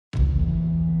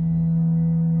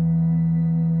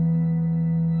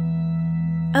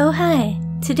Oh hi!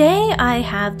 Today I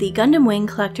have the Gundam Wing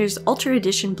Collector's Ultra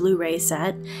Edition Blu-ray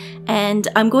set, and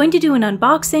I'm going to do an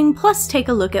unboxing plus take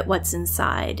a look at what's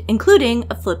inside, including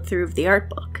a flip through of the art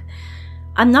book.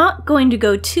 I'm not going to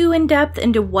go too in-depth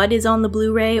into what is on the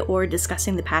Blu-ray or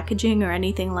discussing the packaging or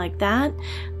anything like that.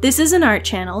 This is an art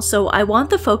channel, so I want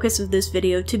the focus of this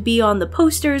video to be on the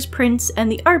posters, prints,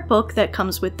 and the art book that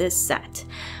comes with this set.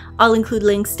 I'll include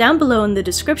links down below in the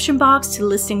description box to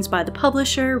listings by the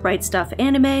publisher, Right Stuf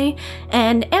Anime,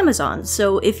 and Amazon,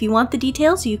 so if you want the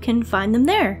details, you can find them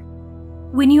there.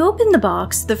 When you open the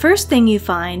box, the first thing you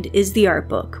find is the art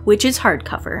book, which is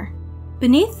hardcover.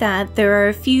 Beneath that, there are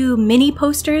a few mini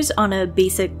posters on a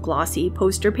basic glossy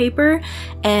poster paper,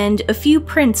 and a few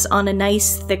prints on a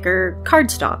nice, thicker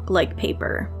cardstock-like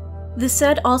paper. The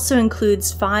set also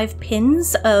includes 5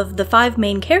 pins of the 5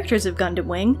 main characters of Gundam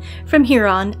Wing. From here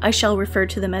on, I shall refer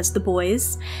to them as the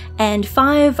boys, and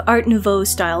 5 Art Nouveau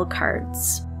style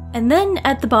cards. And then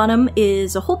at the bottom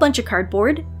is a whole bunch of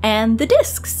cardboard and the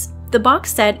discs. The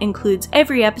box set includes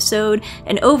every episode,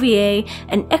 an OVA,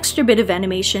 an extra bit of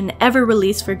animation ever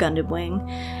released for Gundam Wing.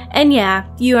 And yeah,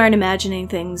 you aren't imagining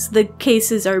things. The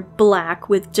cases are black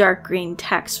with dark green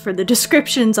text for the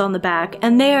descriptions on the back,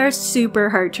 and they are super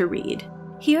hard to read.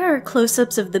 Here are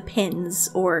close-ups of the pins,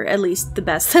 or at least the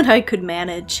best that I could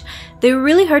manage. They were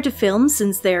really hard to film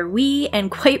since they're wee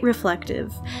and quite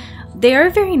reflective. They are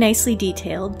very nicely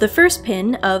detailed. The first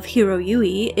pin of Hiro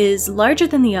Yui is larger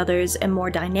than the others and more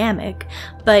dynamic,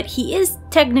 but he is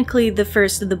technically the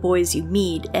first of the boys you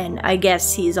meet, and I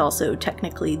guess he's also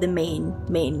technically the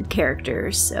main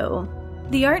character, so...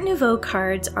 The Art Nouveau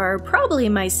cards are probably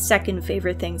my second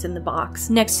favorite things in the box,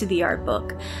 next to the art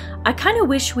book. I kinda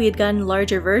wish we had gotten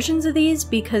larger versions of these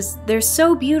because they're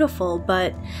so beautiful,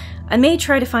 but I may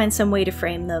try to find some way to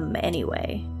frame them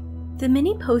anyway. The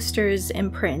mini posters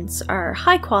and prints are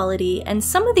high quality, and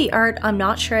some of the art I'm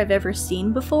not sure I've ever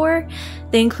seen before.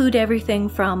 They include everything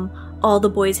from all the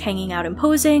boys hanging out and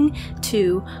posing,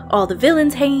 to all the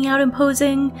villains hanging out and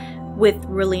posing, with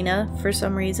Relina for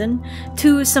some reason,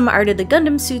 to some art of the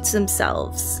Gundam suits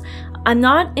themselves. I'm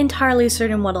not entirely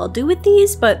certain what I'll do with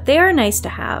these, but they are nice to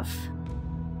have.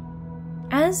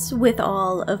 As with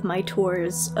all of my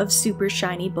tours of super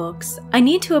shiny books, I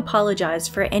need to apologize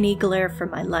for any glare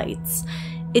from my lights.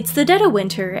 It's the dead of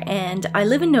winter, and I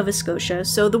live in Nova Scotia,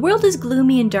 so the world is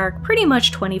gloomy and dark pretty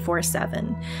much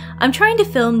 24/7. I'm trying to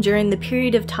film during the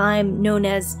period of time known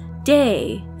as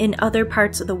day in other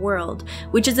parts of the world,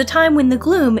 which is a time when the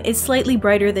gloom is slightly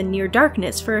brighter than near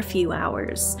darkness for a few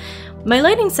hours. My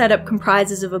lighting setup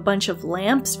comprises of a bunch of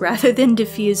lamps rather than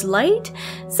diffuse light,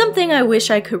 something I wish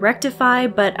I could rectify,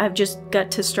 but I've just got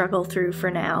to struggle through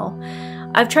for now.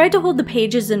 I've tried to hold the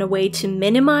pages in a way to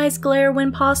minimize glare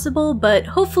when possible, but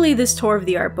hopefully this tour of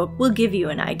the art book will give you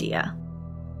an idea.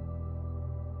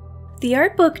 The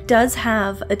art book does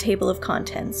have a table of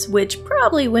contents, which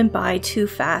probably went by too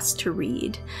fast to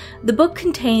read. The book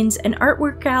contains an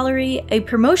artwork gallery, a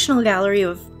promotional gallery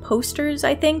of posters,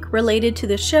 I think, related to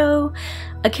the show,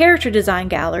 a character design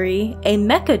gallery, a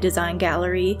mecha design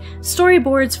gallery,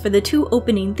 storyboards for the 2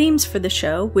 opening themes for the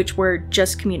show, which were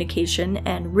Just Communication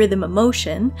and Rhythm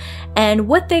Emotion, and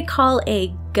what they call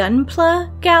a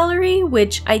Gunpla gallery,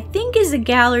 which I think is a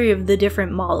gallery of the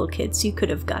different model kits you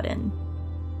could have gotten.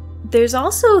 There's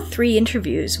also 3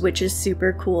 interviews, which is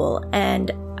super cool, and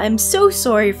I'm so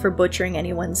sorry for butchering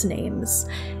anyone's names.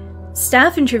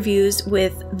 Staff interviews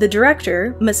with the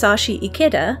director, Masashi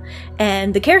Ikeda,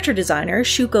 and the character designer,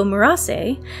 Shuko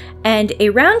Murase, and a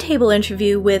roundtable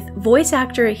interview with voice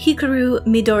actor Hikaru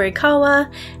Midorikawa,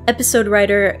 episode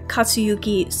writer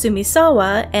Katsuyuki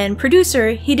Sumisawa, and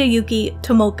producer Hideyuki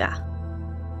Tomoka.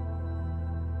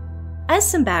 As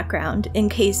some background, in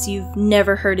case you've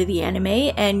never heard of the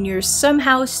anime and you're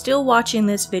somehow still watching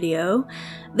this video,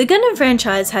 the Gundam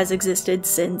franchise has existed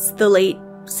since the late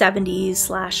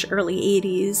 70s/early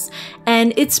 80s,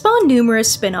 and it spawned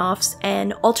numerous spin-offs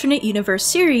and alternate universe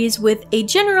series with a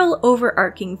general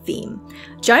overarching theme: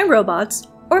 giant robots,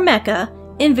 or mecha,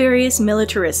 in various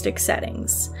militaristic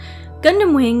settings.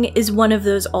 Gundam Wing is one of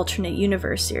those alternate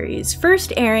universe series,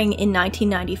 first airing in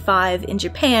 1995 in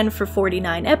Japan for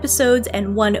 49 episodes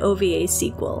and 1 OVA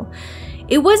sequel.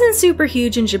 It wasn't super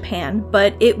huge in Japan,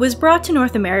 but it was brought to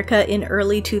North America in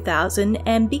early 2000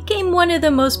 and became one of the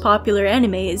most popular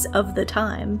animes of the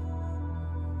time.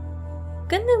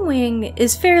 Gundam Wing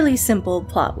is fairly simple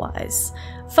plot-wise.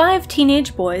 5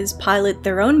 teenage boys pilot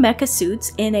their own mecha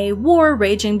suits in a war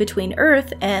raging between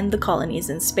Earth and the colonies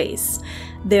in space.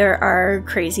 There are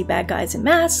crazy bad guys in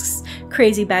masks,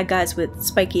 crazy bad guys with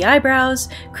spiky eyebrows,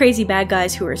 crazy bad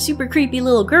guys who are super creepy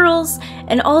little girls,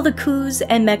 and all the coups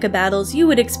and mecha battles you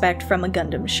would expect from a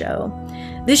Gundam show.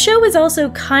 The show is also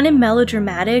kind of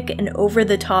melodramatic and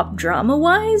over-the-top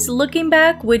drama-wise, looking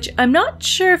back, which I'm not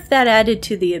sure if that added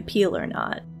to the appeal or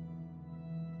not.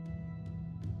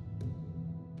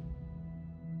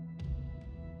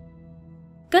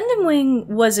 Gundam Wing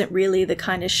wasn't really the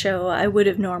kind of show I would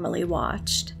have normally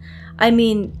watched. I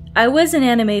mean, I was an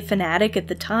anime fanatic at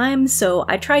the time, so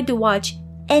I tried to watch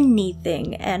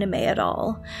anything anime at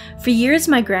all. For years,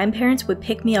 my grandparents would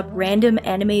pick me up random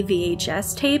anime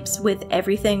VHS tapes with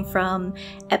everything from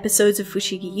episodes of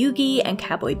Fushigi Yugi and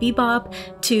Cowboy Bebop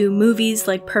to movies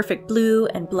like Perfect Blue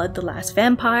and Blood the Last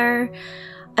Vampire.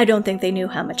 I don't think they knew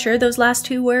how mature those last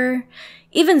two were.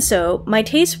 Even so, my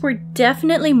tastes were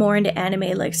definitely more into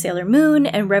anime like Sailor Moon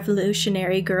and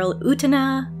Revolutionary Girl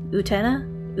Utena,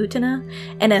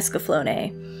 and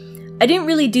Escaflowne. I didn't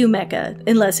really do mecha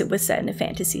unless it was set in a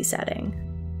fantasy setting.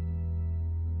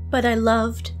 But I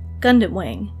loved Gundam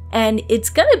Wing, and it's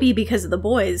gonna be because of the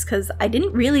boys, because I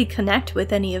didn't really connect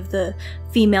with any of the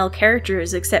female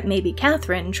characters except maybe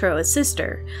Catherine, Troa's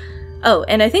sister. Oh,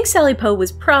 and I think Sally Poe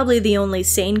was probably the only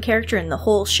sane character in the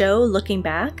whole show, looking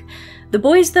back. The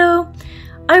boys, though,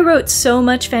 I wrote so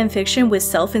much fanfiction with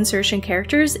self-insertion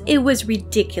characters, it was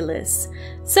ridiculous.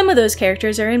 Some of those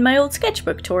characters are in my old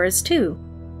sketchbook tours, too.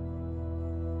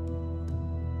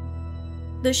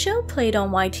 The show played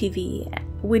on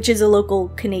YTV, which is a local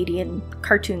Canadian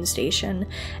cartoon station,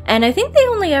 and I think they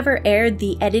only ever aired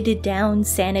the edited down,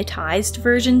 sanitized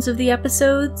versions of the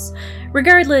episodes.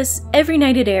 Regardless, every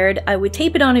night it aired, I would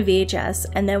tape it on a VHS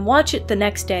and then watch it the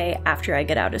next day after I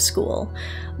got out of school.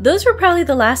 Those were probably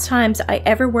the last times I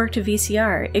ever worked a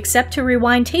VCR, except to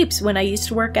rewind tapes when I used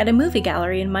to work at a movie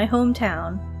gallery in my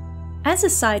hometown. As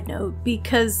a side note,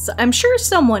 because I'm sure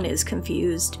someone is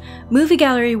confused, Movie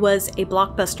Gallery was a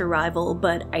Blockbuster rival,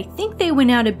 but I think they went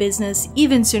out of business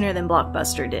even sooner than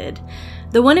Blockbuster did.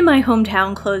 The one in my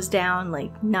hometown closed down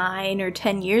like 9 or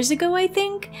 10 years ago, I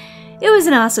think. It was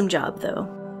an awesome job,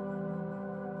 though.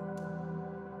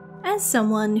 As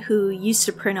someone who used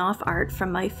to print off art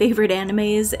from my favorite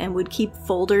animes and would keep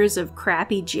folders of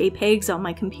crappy JPEGs on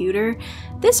my computer,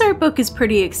 this art book is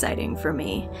pretty exciting for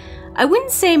me. I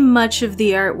wouldn't say much of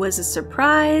the art was a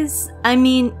surprise. I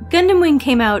mean, Gundam Wing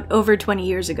came out over 20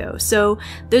 years ago, so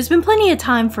there's been plenty of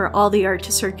time for all the art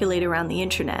to circulate around the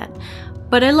internet.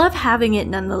 But I love having it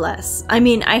nonetheless. I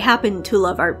mean, I happen to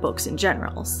love art books in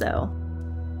general, so.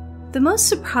 The most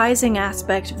surprising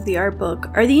aspect of the art book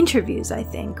are the interviews, I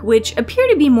think, which appear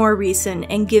to be more recent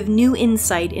and give new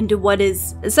insight into what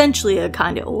is essentially a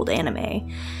kinda old anime.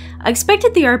 I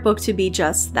expected the art book to be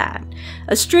just that,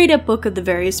 a straight-up book of the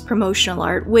various promotional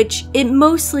art, which it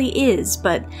mostly is,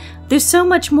 but there's so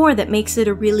much more that makes it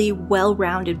a really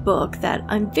well-rounded book that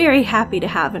I'm very happy to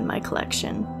have in my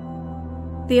collection.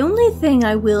 The only thing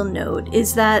I will note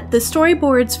is that the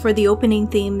storyboards for the opening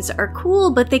themes are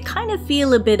cool, but they kind of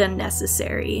feel a bit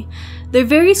unnecessary. They're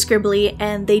very scribbly,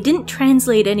 and they didn't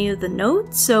translate any of the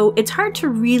notes, so it's hard to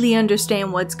really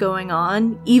understand what's going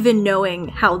on, even knowing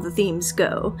how the themes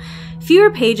go.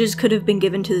 Fewer pages could have been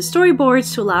given to the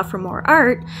storyboards to allow for more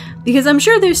art, because I'm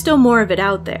sure there's still more of it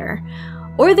out there.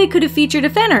 Or they could have featured a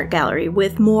fan art gallery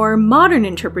with more modern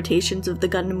interpretations of the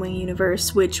Gundam Wing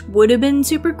universe, which would have been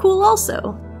super cool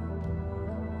also.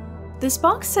 This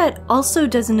box set also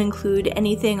doesn't include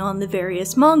anything on the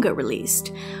various manga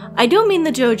released. I don't mean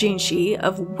the Joujinshi,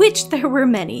 of which there were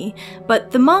many,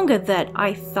 but the manga that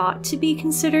I thought to be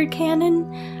considered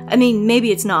canon. I mean,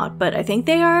 maybe it's not, but I think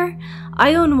they are.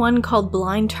 I own one called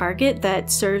Blind Target that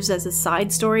serves as a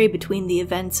side story between the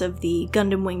events of the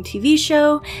Gundam Wing TV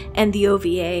show and the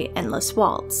OVA Endless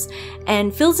Waltz,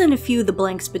 and fills in a few of the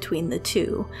blanks between the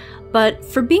two. But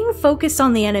for being focused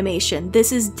on the animation,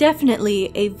 this is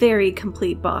definitely a very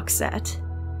complete box set.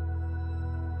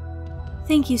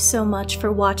 Thank you so much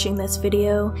for watching this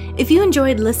video. If you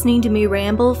enjoyed listening to me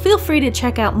ramble, feel free to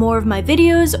check out more of my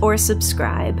videos or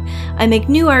subscribe. I make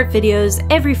new art videos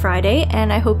every Friday,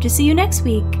 and I hope to see you next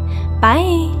week.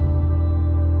 Bye!